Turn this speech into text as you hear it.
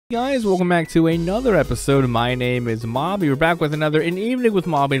Guys, welcome back to another episode. My name is Mabi. We're back with another An Evening with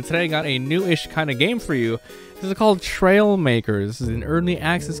Mabi, and today I got a new-ish kind of game for you. This is called Trailmakers. This is an early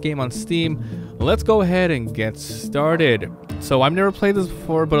access game on Steam. Let's go ahead and get started. So I've never played this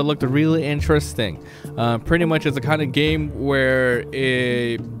before, but it looked really interesting. Pretty much it's a kind of game where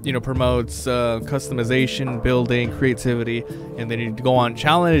it, promotes customization, building, creativity, and then you go on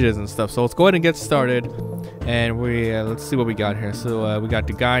challenges and stuff. So let's go ahead and get started. And let's see what we got here. So we got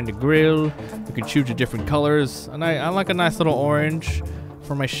the guy in the grill. You can choose the different colors, and I like a nice little orange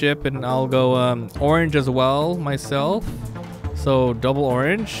for my ship, and I'll go orange as well myself. So double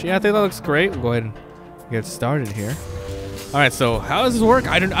orange. Yeah, I think that looks great. We'll go ahead and get started here. All right. So how does this work?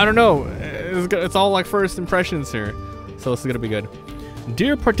 I don't know. It's all like first impressions here. So this is gonna be good.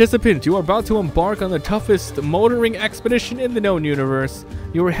 Dear participants, you are about to embark on the toughest motoring expedition in the known universe.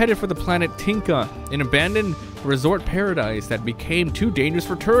 You are headed for the planet Tinka, an abandoned resort paradise that became too dangerous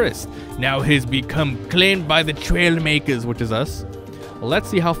for tourists. Now it has become claimed by the Trailmakers, which is us. Let's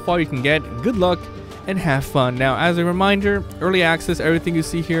see how far you can get. Good luck and have fun. Now, as a reminder, early access, everything you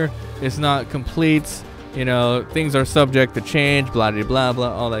see here is not complete. Things are subject to change, blah blah blah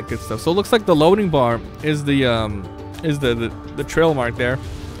blah, all that good stuff. So it looks like the loading bar is the trail mark there.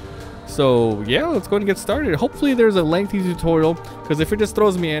 So yeah, let's go ahead and get started. Hopefully there's a lengthy tutorial, because if it just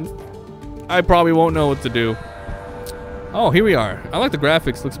throws me in, I probably won't know what to do. Oh, here we are. I like the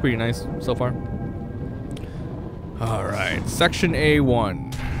graphics. Looks pretty nice so far. All right, section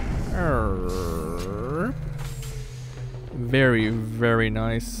A1. Very, very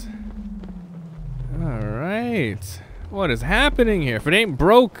nice. All right, what is happening here? If it ain't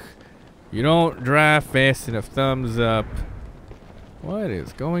broke, you don't drive fast enough. Thumbs up. What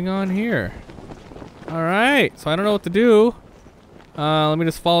is going on here? Alright, so I don't know what to do. Let me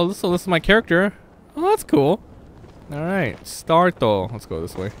just follow this. So this is my character. Oh, that's cool. Alright, start though. Let's go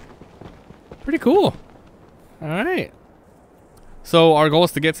this way. Pretty cool. Alright. So our goal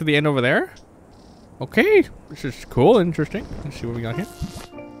is to get to the end over there? Okay, this is cool, interesting. Let's see what we got here.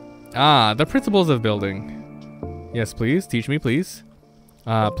 Ah, the principles of building. Yes, please. Teach me, please.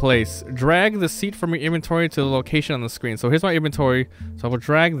 Place. Drag the seat from your inventory to the location on the screen. So here's my inventory. So I will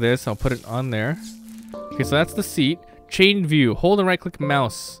drag this. I'll put it on there. Okay, so that's the seat. Chain view. Hold and right click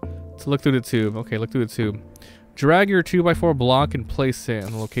mouse to look through the tube. Okay, look through the tube. Drag your 2x4 block and place it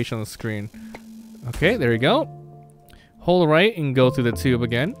on the location on the screen. Okay, there you go. Hold right and go through the tube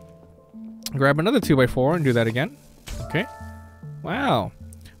again. Grab another 2x4 and do that again. Okay. Wow.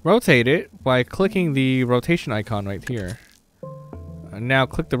 Rotate it by clicking the rotation icon right here. Now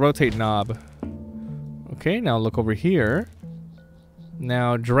click the rotate knob. Okay, now look over here.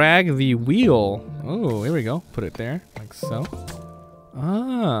 Now drag the wheel. Oh, here we go. Put it there, like so.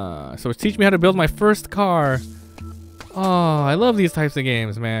 Ah, so it's teaching me how to build my first car. Oh, I love these types of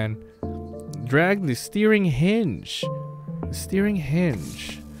games, man. Drag the steering hinge. The steering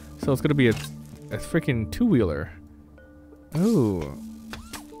hinge. So it's gonna be a freaking two-wheeler. Oh.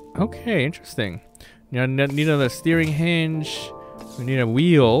 Okay, interesting. Now need another steering hinge. We need a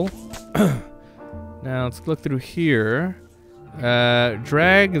wheel. Now let's look through here.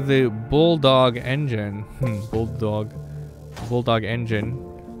 Drag the bulldog engine. Bulldog engine.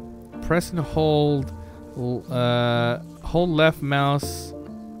 Press and hold. Hold left mouse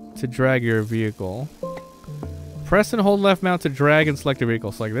to drag your vehicle. Press and hold left mouse to drag and select your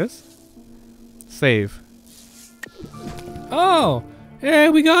vehicle. So like this. Save. Oh, yeah,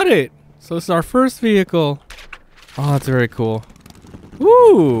 we got it. So this is our first vehicle. Oh, that's very cool.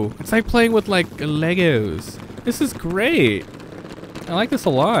 Ooh, it's like playing with like Legos. This is great. I like this a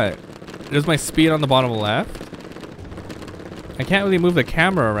lot. There's my speed on the bottom left. I can't really move the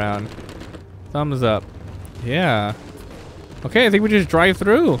camera around. Thumbs up. Yeah. Okay, I think we just drive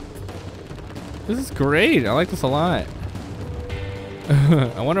through. This is great. I like this a lot.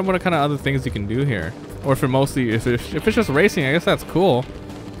 I wonder what kind of other things you can do here. Or if it's just racing, I guess that's cool.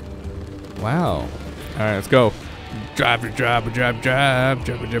 Wow. All right, let's go. Drive.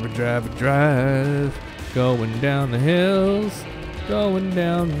 Going down the hills. Going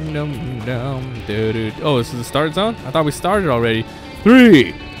down. Dude. Oh, this is the start zone? I thought we started already.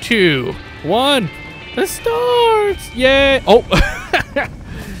 3, 2, 1. It starts. Yay. Oh.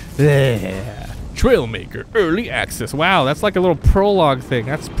 Yeah. Trailmaker early access. Wow, that's like a little prologue thing.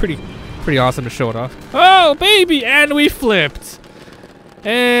 That's pretty awesome to show it off. Oh, baby. And we flipped.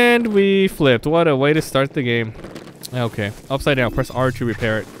 What a way to start the game. Okay, upside down. Press R to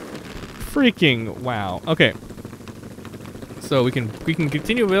repair it. Freaking wow. Okay. So we can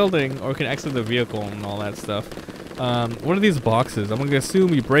continue building, or we can exit the vehicle and all that stuff. What are these boxes? I'm gonna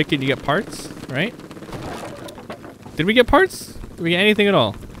assume you break it and you get parts, right? Did we get parts? Did we get anything at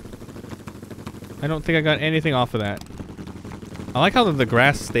all? I don't think I got anything off of that. I like how the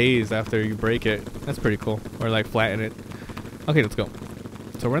grass stays after you break it. That's pretty cool. Or like flatten it. Okay, let's go.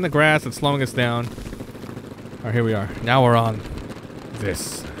 So we're in the grass. It's slowing us down. Alright, here we are. Now we're on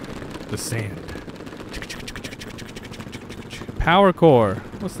this. The sand. Power core.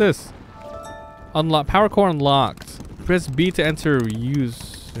 What's this? Unlock. Power core unlocked. Press B to enter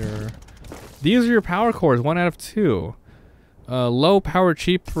user. These are your power cores. 1 out of 2. Low power,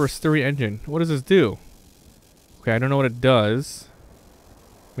 cheap for a sturdy engine. What does this do? Okay, I don't know what it does.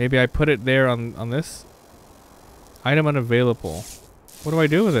 Maybe I put it there on this. Item unavailable. What do I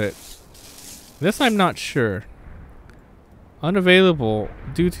do with it? This I'm not sure. Unavailable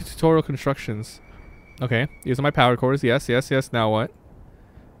due to tutorial constructions. Okay, these are my power cores. Yes, yes, yes. Now what?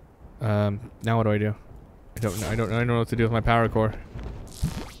 Now what do I do? I don't know. I don't know what to do with my power core.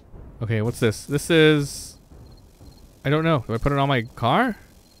 Okay, what's this? This is... I don't know. Do I put it on my car?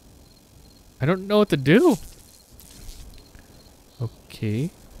 I don't know what to do.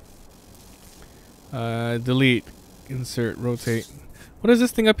 Okay. Delete. Insert. Rotate. What is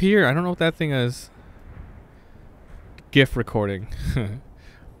this thing up here? I don't know what that thing is. GIF recording.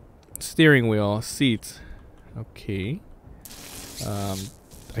 Steering wheel. Seat. Okay.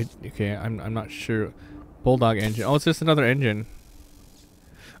 Okay, I'm not sure. Bulldog engine. Oh, it's just another engine.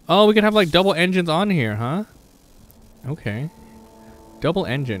 Oh, we can have like double engines on here, huh? Okay. Double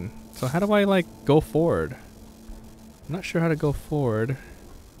engine. So how do I like go forward? I'm not sure how to go forward.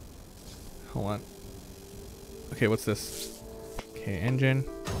 Hold on. Okay, what's this? Okay, engine.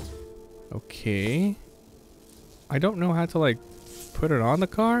 Okay. I don't know how to like put it on the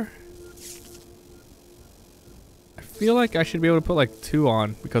car. I feel like I should be able to put like 2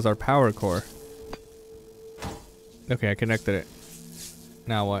 on because our power core. Okay, I connected it.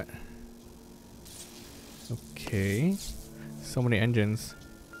 Now what? Okay. So many engines.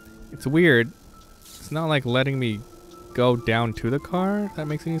 It's weird. It's not like letting me go down to the car, if that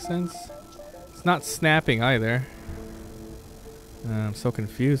makes any sense. It's not snapping either. I'm so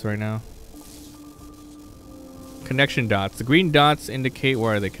confused right now. Connection dots. The green dots indicate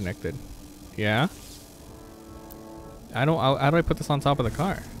where are they connected. Yeah? How do I put this on top of the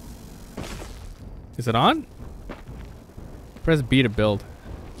car? Is it on? Press B to build.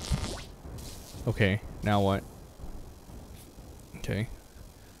 Okay, now what? Okay.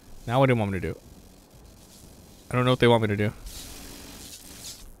 Now what do you want me to do? I don't know what they want me to do.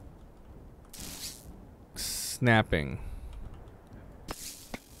 Snapping.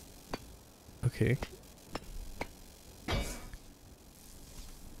 Okay.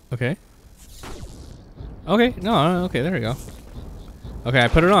 Okay. Okay, no, okay, there we go. Okay, I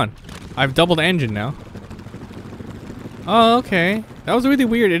put it on. I've doubled the engine now. Oh, okay. That was really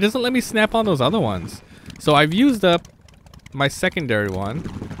weird. It doesn't let me snap on those other ones. So I've used up my secondary one.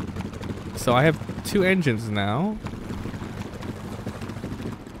 So I have 2 engines now.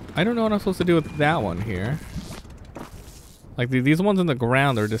 I don't know what I'm supposed to do with that one here. Like these ones on the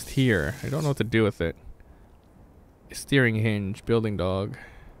ground are just here. I don't know what to do with it. Steering hinge, building dog.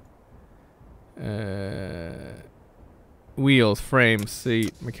 Wheels, frame,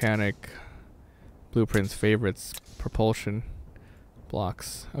 seat, mechanic, blueprints, favorites, propulsion,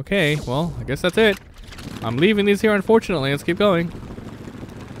 blocks. Okay, well, I guess that's it. I'm leaving these here, unfortunately. Let's keep going.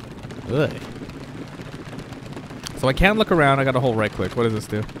 Ugh. So I can't look around. I got to hold right click. What does this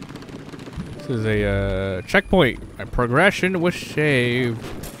do? This is a checkpoint. My progression was shaved.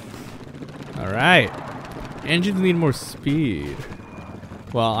 All right. Engines need more speed.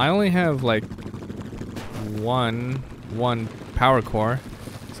 Well, I only have like one power core.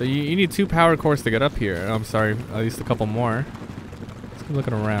 So you need 2 power cores to get up here. Oh, I'm sorry, at least a couple more. Let's keep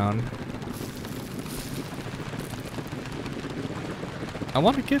looking around. I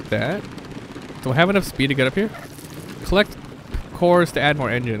want to get that. Do I have enough speed to get up here? Collect cores to add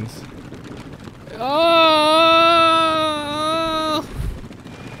more engines. Oh!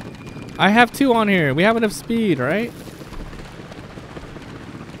 I have 2 on here. We have enough speed, right?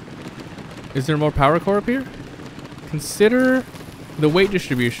 Is there more power core up here? Consider the weight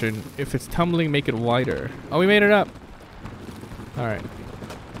distribution. If it's tumbling, make it wider. Oh, we made it up. Alright.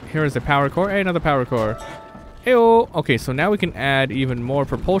 Here is the power core. Hey, another power core. Heyo. Okay, so now we can add even more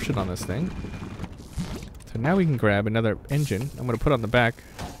propulsion on this thing. So now we can grab another engine. I'm going to put on the back.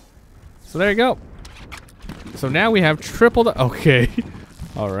 So there you go. So now we have triple the... Okay.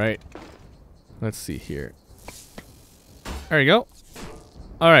 Alright. Let's see here. There you go.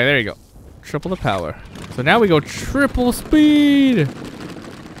 Alright, there you go. Triple the power. So now we go triple speed.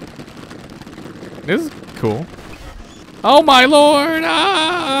 This is cool. Oh my lord!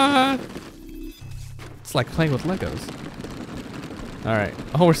 Ah! It's like playing with Legos. Alright.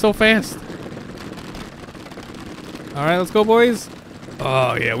 Oh, we're so fast. All right, let's go, boys.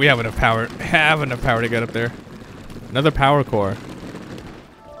 Oh yeah, we have enough power. Have enough power to get up there. Another power core.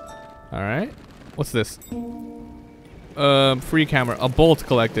 All right. What's this? Free camera. A bolt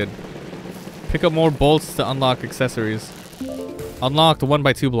collected. Pick up more bolts to unlock accessories. Unlocked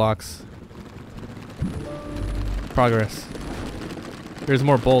 1x2 blocks. Progress. Here's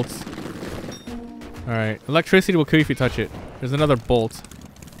more bolts. All right. Electricity will kill you if you touch it. There's another bolt.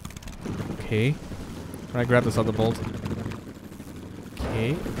 Okay. Alright, grab this other bolt.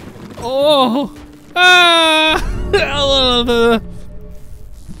 Okay. Oh! Ah!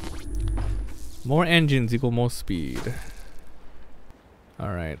 More engines equal more speed.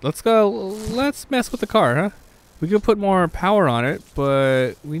 Alright, let's go. Let's mess with the car, huh? We could put more power on it,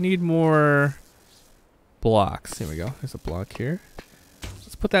 but we need more blocks. Here we go. There's a block here.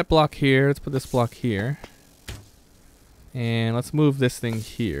 Let's put that block here. Let's put this block here. And let's move this thing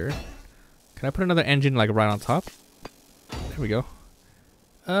here. Can I put another engine like right on top? There we go.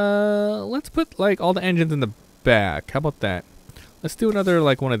 Let's put like all the engines in the back. How about that? Let's do another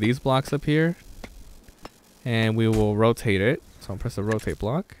like one of these blocks up here. And we will rotate it. So I'll press the rotate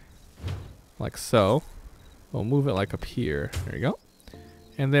block. Like so. We'll move it like up here. There you go.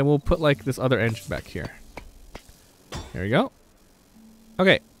 And then we'll put like this other engine back here. There we go.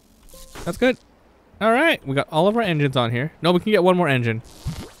 Okay. That's good. Alright. We got all of our engines on here. No, we can get one more engine.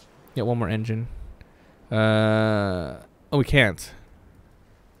 Get one more engine. Oh, we can't.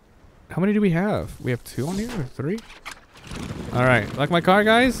 How many do we have? We have 2 on here or 3? Alright. Like my car,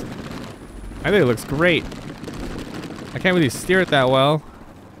 guys? I think it looks great. I can't really steer it that well.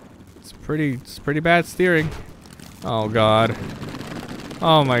 It's pretty bad steering. Oh god.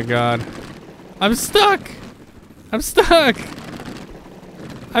 Oh my god. I'm stuck! I'm stuck!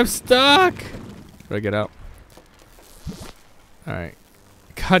 I'm stuck! How do I get out? Alright.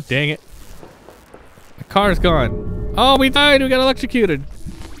 God dang it. The car's gone. Oh, we died! We got electrocuted!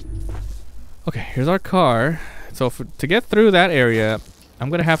 Okay, here's our car. So to get through that area, I'm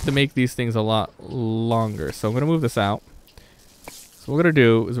gonna have to make these things a lot longer. So I'm gonna move this out. So what we're gonna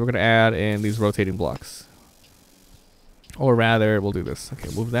do is we're gonna add in these rotating blocks. Or rather, we'll do this. Okay,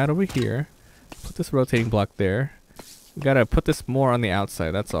 move that over here. Put this rotating block there. We gotta put this more on the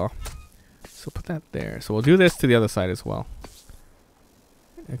outside, that's all. So put that there. So we'll do this to the other side as well.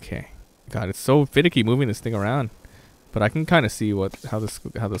 Okay. God, it's so finicky moving this thing around. But I can kind of see how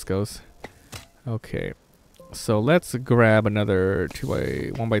this goes. Okay. So let's grab another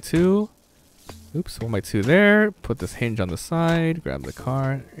 1x2. Oops, 1x2 there. Put this hinge on the side. Grab the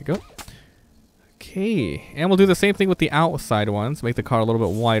car. There you go. Okay. And we'll do the same thing with the outside ones. Make the car a little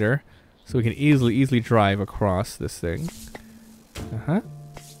bit wider. So we can easily drive across this thing. Uh-huh.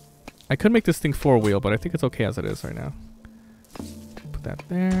 I could make this thing 4-wheel, but I think it's okay as it is right now. Put that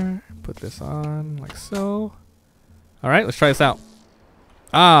there. Put this on like so. Alright, let's try this out.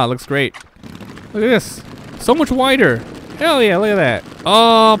 Ah, looks great. Look at this. So much wider. Hell yeah, look at that.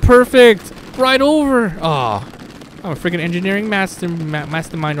 Oh, perfect. Right over. Oh, I'm a freaking engineering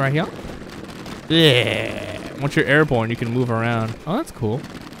mastermind right here. Yeah. Once you're airborne, you can move around. Oh, that's cool.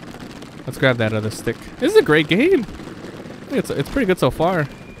 Let's grab that other stick. This is a great game. I think it's pretty good so far.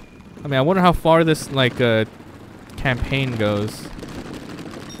 I mean, I wonder how far this like campaign goes.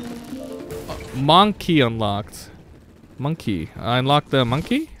 Monkey unlocked. Monkey. I unlocked the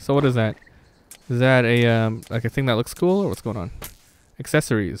monkey? So what is that? Is that a like a thing that looks cool or what's going on?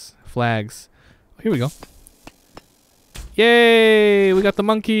 Accessories. Flags. Oh, here we go. Yay! We got the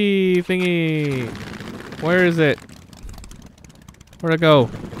monkey thingy. Where is it? Where'd it go?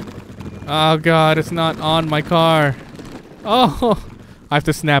 Oh god, it's not on my car. Oh! I have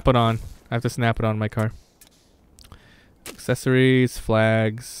to snap it on. I have to snap it on my car. Accessories,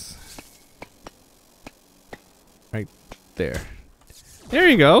 flags. Right there. There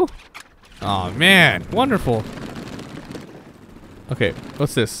you go. Oh man, wonderful. Okay,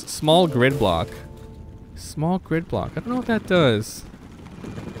 what's this? Small grid block. Small grid block. I don't know what that does.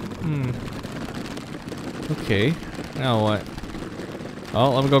 Okay, now what?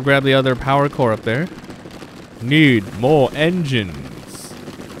 Oh, let me go grab the other power core up there. Need more engines.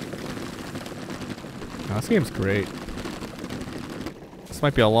 Oh, this game's great. This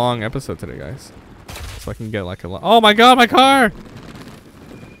might be a long episode today, guys. So I can get like a lot. Oh my god, my car!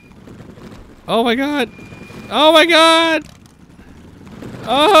 Oh my god! Oh my god!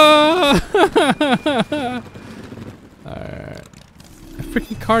 Oh! Alright. The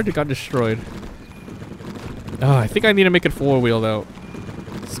freaking car got destroyed. Oh, I think I need to make it 4-wheel though.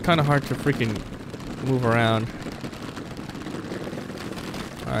 It's kind of hard to freaking move around.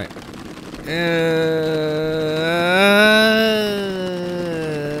 Alright.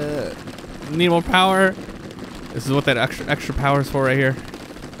 Need more power. This is what that extra power is for right here.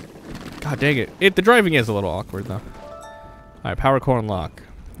 God dang it. The driving is a little awkward though. Alright, power core unlock.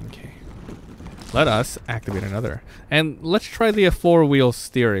 Okay. Let us activate another. And let's try the 4-wheel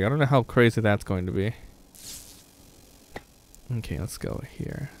steering. I don't know how crazy that's going to be. Okay, let's go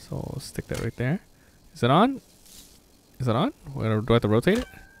here. So we'll stick that right there. Is it on? Is it on? Do I have to rotate it?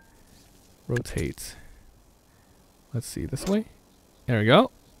 Rotate. Let's see, this way? There we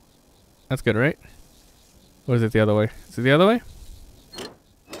go. That's good, right? Or is it the other way? Is it the other way?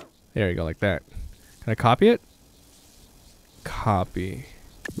 There you go, like that. Can I copy it? Copy.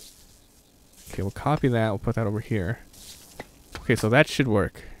 Okay, we'll copy that. We'll put that over here. Okay, so that should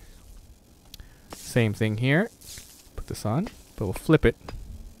work. Same thing here. Put this on, but we'll flip it.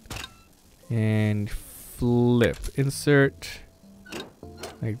 And flip. Insert.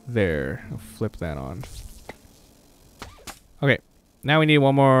 Like there. I'll flip that on. Okay. Now we need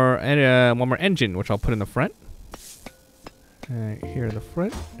one more engine, which I'll put in the front. Here in the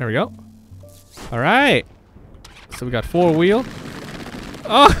front. There we go. All right. So we got 4-wheel.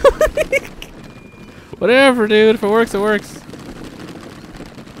 Oh, whatever, dude. If it works, it works.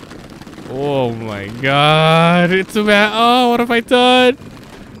 Oh my God! It's a bad. Oh, what have I done?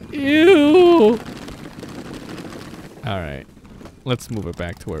 Ew. All right. Let's move it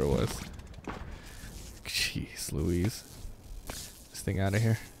back to where it was. Jeez, Louise. Thing out of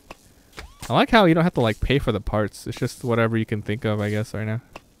here. I like how you don't have to like pay for the parts. It's just whatever you can think of, I guess, right now.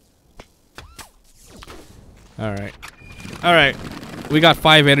 Alright. Alright. We got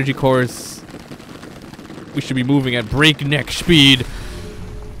 5 energy cores. We should be moving at breakneck speed.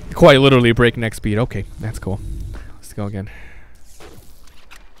 Quite literally breakneck speed. Okay, that's cool. Let's go again.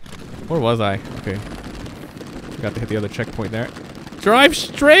 Where was I? Okay. Got to hit the other checkpoint there. Drive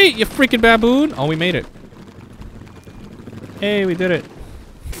straight, you freaking baboon! Oh, we made it. Hey, we did it.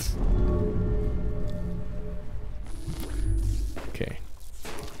 Okay.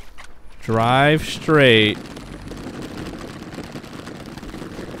 Drive straight.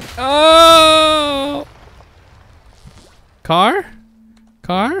 Oh! Car?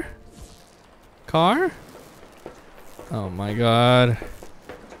 Car? Car? Oh my God.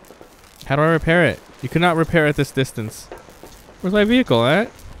 How do I repair it? You cannot repair at this distance. Where's my vehicle at?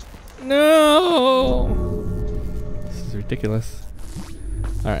 No! Ridiculous.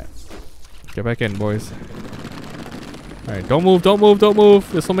 Alright. Get back in, boys. Alright, don't move, don't move, don't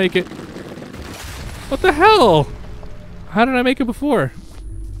move. This will make it. What the hell? How did I make it before?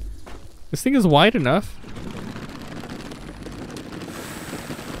 This thing is wide enough.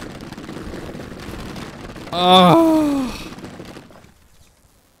 Oh.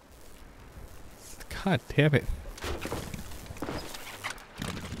 God damn it.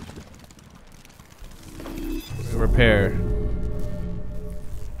 Repair.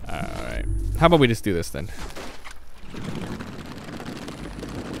 Alright. How about we just do this then?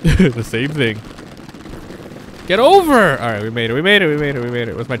 The same thing. Get over! Alright, we made it, we made it, we made it, we made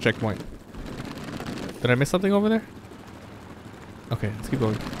it. Where's my checkpoint? Did I miss something over there? Okay, let's keep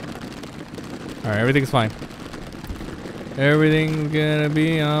going. Alright, everything's fine. Everything's gonna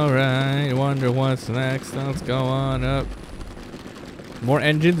be alright. Wonder what's next. Let's go on up. More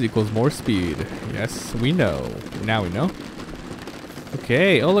engines equals more speed. Yes, we know. Now we know.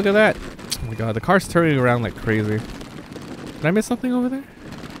 Okay. Oh, look at that. Oh my God, the car's turning around like crazy. Did I miss something over there?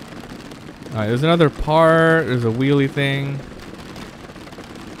 Alright, there's another part. There's a wheelie thing.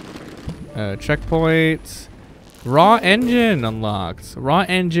 Checkpoint. Raw engine unlocked. Raw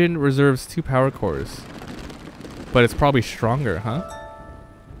engine reserves 2 power cores. But it's probably stronger, huh?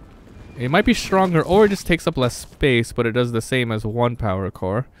 It might be stronger, or it just takes up less space, but it does the same as 1 power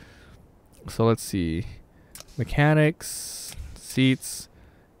core. So let's see. Mechanics, seats.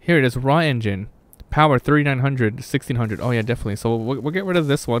 Here it is, raw engine. Power 3900, 1600. Oh yeah, definitely. So we'll get rid of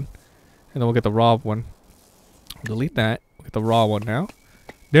this one, and then we'll get the raw one. Delete that. We'll get the raw one now.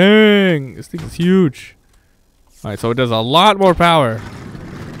 Dang, this thing is huge. All right, so it does a lot more power.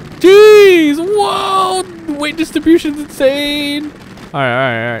 Jeez, whoa, weight distribution's insane. All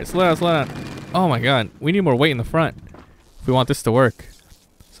right. Slow down, slow down. Oh my God, we need more weight in the front if we want this to work.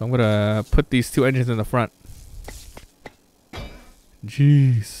 So I'm gonna put these 2 engines in the front.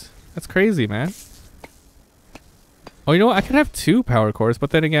 Jeez, that's crazy, man. Oh, you know what? I could have 2 power cores,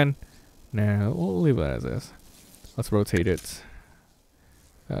 but then again, nah, we'll leave it as is. Let's rotate it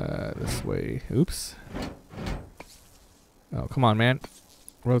this way. Oops. Oh, come on, man.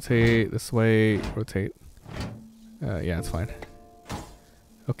 Rotate this way. Rotate. Yeah, it's fine.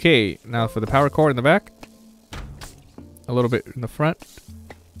 Okay, now for the power core in the back. A little bit in the front,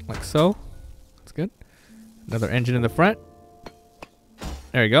 like so. That's good. Another engine in the front.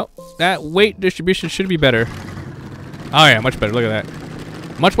 There you go. That weight distribution should be better. Oh yeah, much better. Look at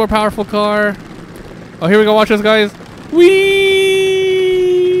that. Much more powerful car. Oh, here we go. Watch this, guys. Whee!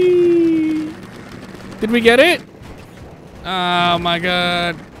 Did we get it? Oh my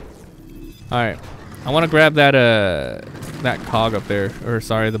god. All right. I want to grab that that cog up there, or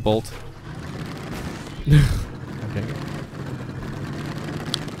sorry, the bolt. Okay.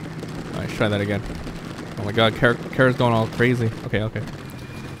 All right, try that again. Oh my god, Kara's going all crazy. Okay, okay.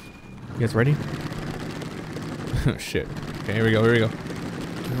 You guys ready? Oh shit. Okay, here we go. Here we go.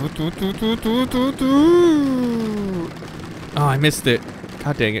 Oh, I missed it.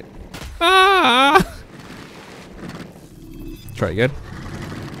 God dang it. Ah! Try again.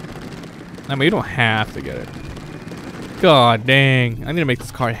 I mean, you don't have to get it. God dang. I need to make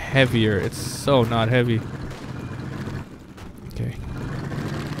this car heavier. It's so not heavy. Okay.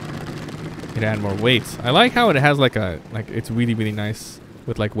 Need to add more weight. I like how it has like a, it's really, really nice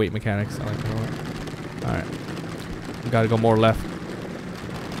with like weight mechanics. I like it a lot. Alright. We gotta go more left.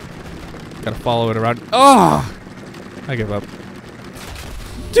 Gotta follow it around. Oh! I give up.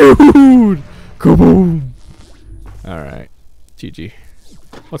 Dude! Kaboom! Alright. GG.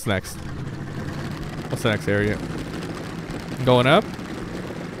 What's next? What's the next area? Going up?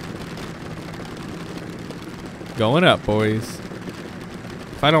 Going up, boys.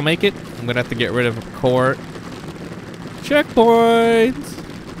 If I don't make it, I'm gonna have to get rid of a core. Checkpoints!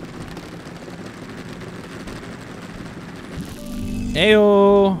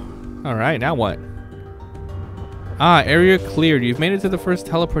 Ayo! Alright, now what? Ah, area cleared. You've made it to the first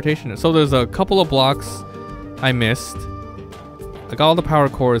teleportation. So there's a couple of blocks I missed. I got all the power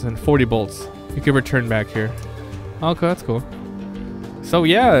cores and 40 bolts. You can return back here. Okay, that's cool. So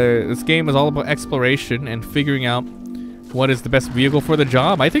yeah, this game is all about exploration and figuring out what is the best vehicle for the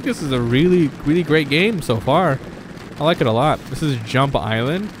job. I think this is a really, really great game so far. I like it a lot. This is Jump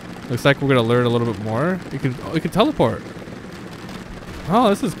Island. Looks like we're gonna learn a little bit more. You can teleport. Oh,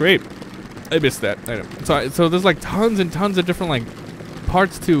 this is great. I missed that item. So there's like tons and tons of different like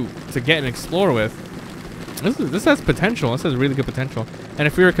parts to get and explore with. This has potential. This has really good potential. And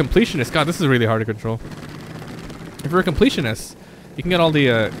if you're a completionist, God, this is really hard to control. If you're a completionist, you can get all the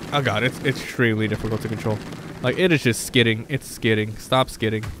oh god, it's extremely difficult to control. Like it is just skidding. It's skidding. Stop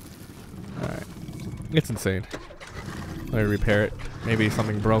skidding. All right, it's insane. Let me repair it. Maybe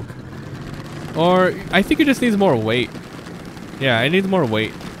something broke. Or I think it just needs more weight. Yeah, it needs more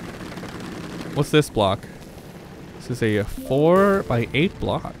weight. What's this block? This is a 4x8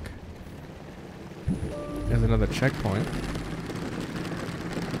 block. There's another checkpoint.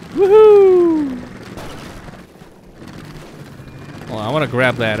 Woohoo! Well, I want to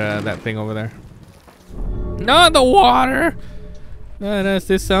grab that that thing over there. Not the water.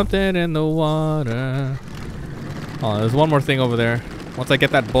 There's something in the water. Oh, there's one more thing over there. Once I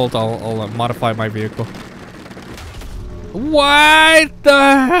get that bolt, I'll modify my vehicle. What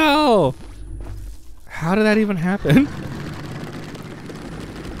the hell? How did that even happen?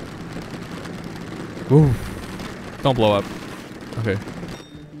 Ooh. Don't blow up. Okay.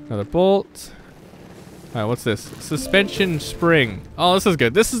 Another bolt. Alright, what's this? Suspension spring. Oh, this is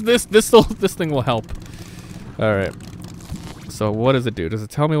good. This thing will help. Alright. So what does it do? Does it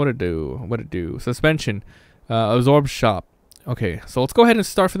tell me what it do? Suspension. Absorb shop. Okay, so let's go ahead and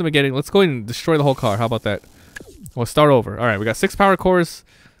start from the beginning. Let's go ahead and destroy the whole car. How about that? We'll start over. Alright, we got 6 power cores.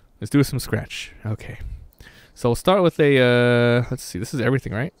 Let's do some scratch. Okay. So we'll start with a let's see, this is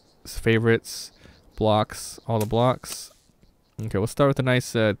everything, right? It's favorites, blocks, all the blocks. Okay, we'll start with a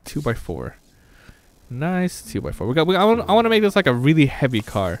nice 2x4. Nice 2x4. I want to make this like a really heavy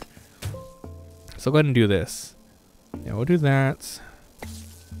car. So go ahead and do this. Yeah, we'll do that.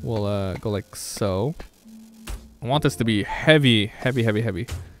 We'll go like so. I want this to be heavy, heavy, heavy, heavy,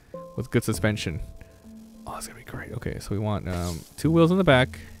 with good suspension. Oh, it's gonna be great. Okay, so we want 2 wheels in the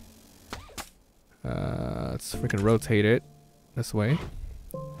back. Let's freaking rotate it this way.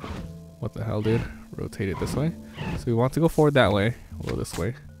 What the hell, dude? Rotate it this way. So we want to go forward that way. We'll go this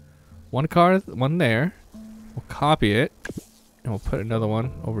way. One car, one there. We'll copy it, and we'll put another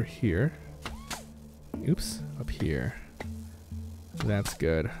one over here. Oops, up here. That's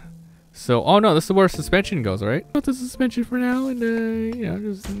good. So, oh no, this is where suspension goes, right? Put the suspension for now, and you know,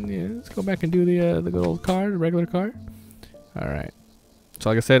 let's go back and do the good old car, the regular car. All right. So,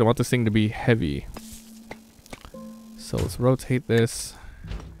 like I said, I want this thing to be heavy. So let's rotate this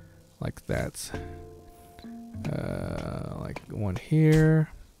like that. Like one here.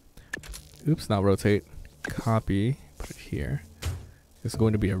 Oops, not rotate. Copy. Put it here. It's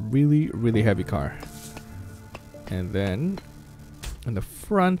going to be a really, really heavy car. And then in the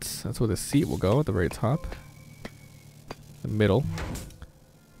front, that's where the seat will go, at the very top. The middle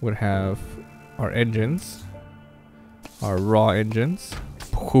would have our engines. our raw engines.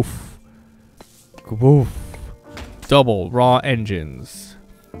 Poof. Poof. Double raw engines.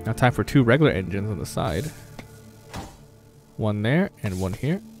 Now time for 2 regular engines on the side. One there and one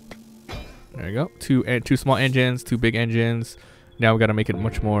here. There you go. Two small engines, 2 big engines. Now we got to make it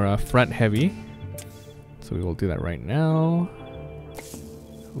much more front heavy. So we will do that right now.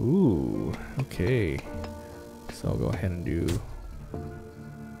 Ooh, okay. So I'll go ahead and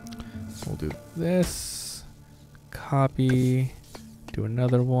we'll do this. Copy. Do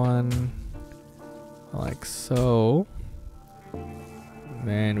another one. Like so.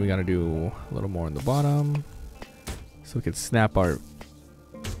 Then we got to do a little more on the bottom. So we can snap our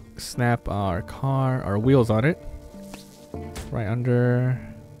wheels on it. Right under.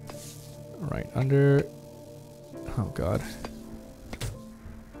 Oh god.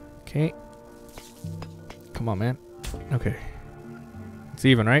 Okay. Come on, man. Okay. It's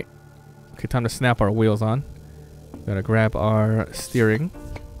even, right? Okay, time to snap our wheels on. Gotta grab our steering.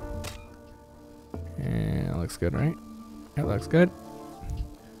 And that looks good, right? That looks good.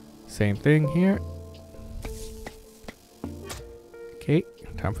 Same thing here. Okay,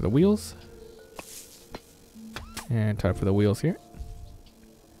 time for the wheels. And time for the wheels here.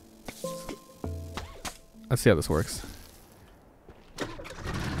 Let's see how this works.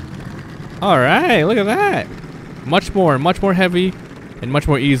 Alright, look at that. Much more heavy and much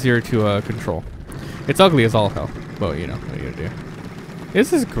more easier to control. It's ugly as all hell, but you know, what are you gonna do?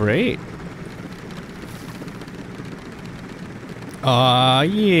 This is great. Aw,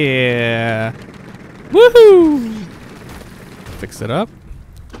 yeah. Woohoo! Fix it up.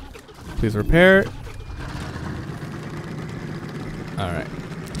 Please repair. Alright.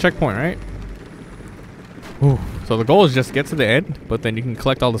 Checkpoint, right? Ooh. So the goal is just get to the end, but then you can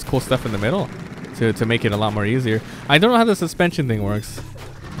collect all this cool stuff in the middle to make it a lot more easier. I don't know how the suspension thing works.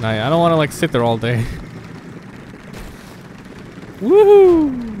 I don't want to like sit there all day.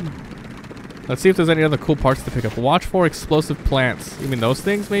 Woohoo! Let's see if there's any other cool parts to pick up. Watch for explosive plants. You mean those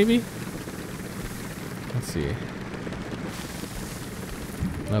things, maybe? Let's see.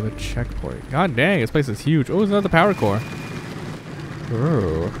 Another checkpoint. God dang, this place is huge. Oh, there's another power core.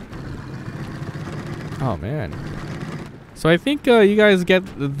 Ooh. Oh, man. So I think you guys get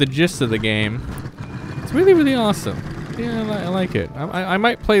the gist of the game. It's really, really awesome. Yeah, I like it. I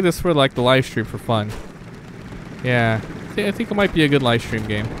might play this for like the live stream for fun. Yeah, I think it might be a good live stream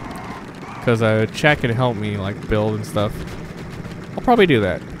game. Because chat can help me like build and stuff. I'll probably do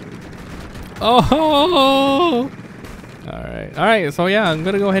that. Oh! Alright, so yeah, I'm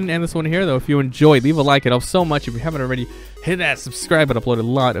gonna go ahead and end this one here though. If you enjoyed, leave a like. It helps so much. If you haven't already, hit that subscribe button. Upload a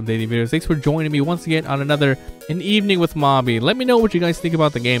lot of daily videos. Thanks for joining me once again on another An Evening with Mabi. Let me know what you guys think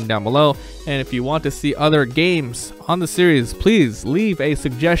about the game down below. And if you want to see other games on the series, please leave a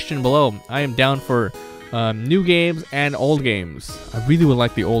suggestion below. I am down for new games and old games. I really would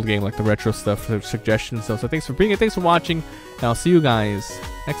like the old game, like the retro stuff, for suggestions. So thanks for being here. Thanks for watching. And I'll see you guys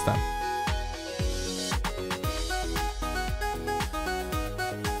next time.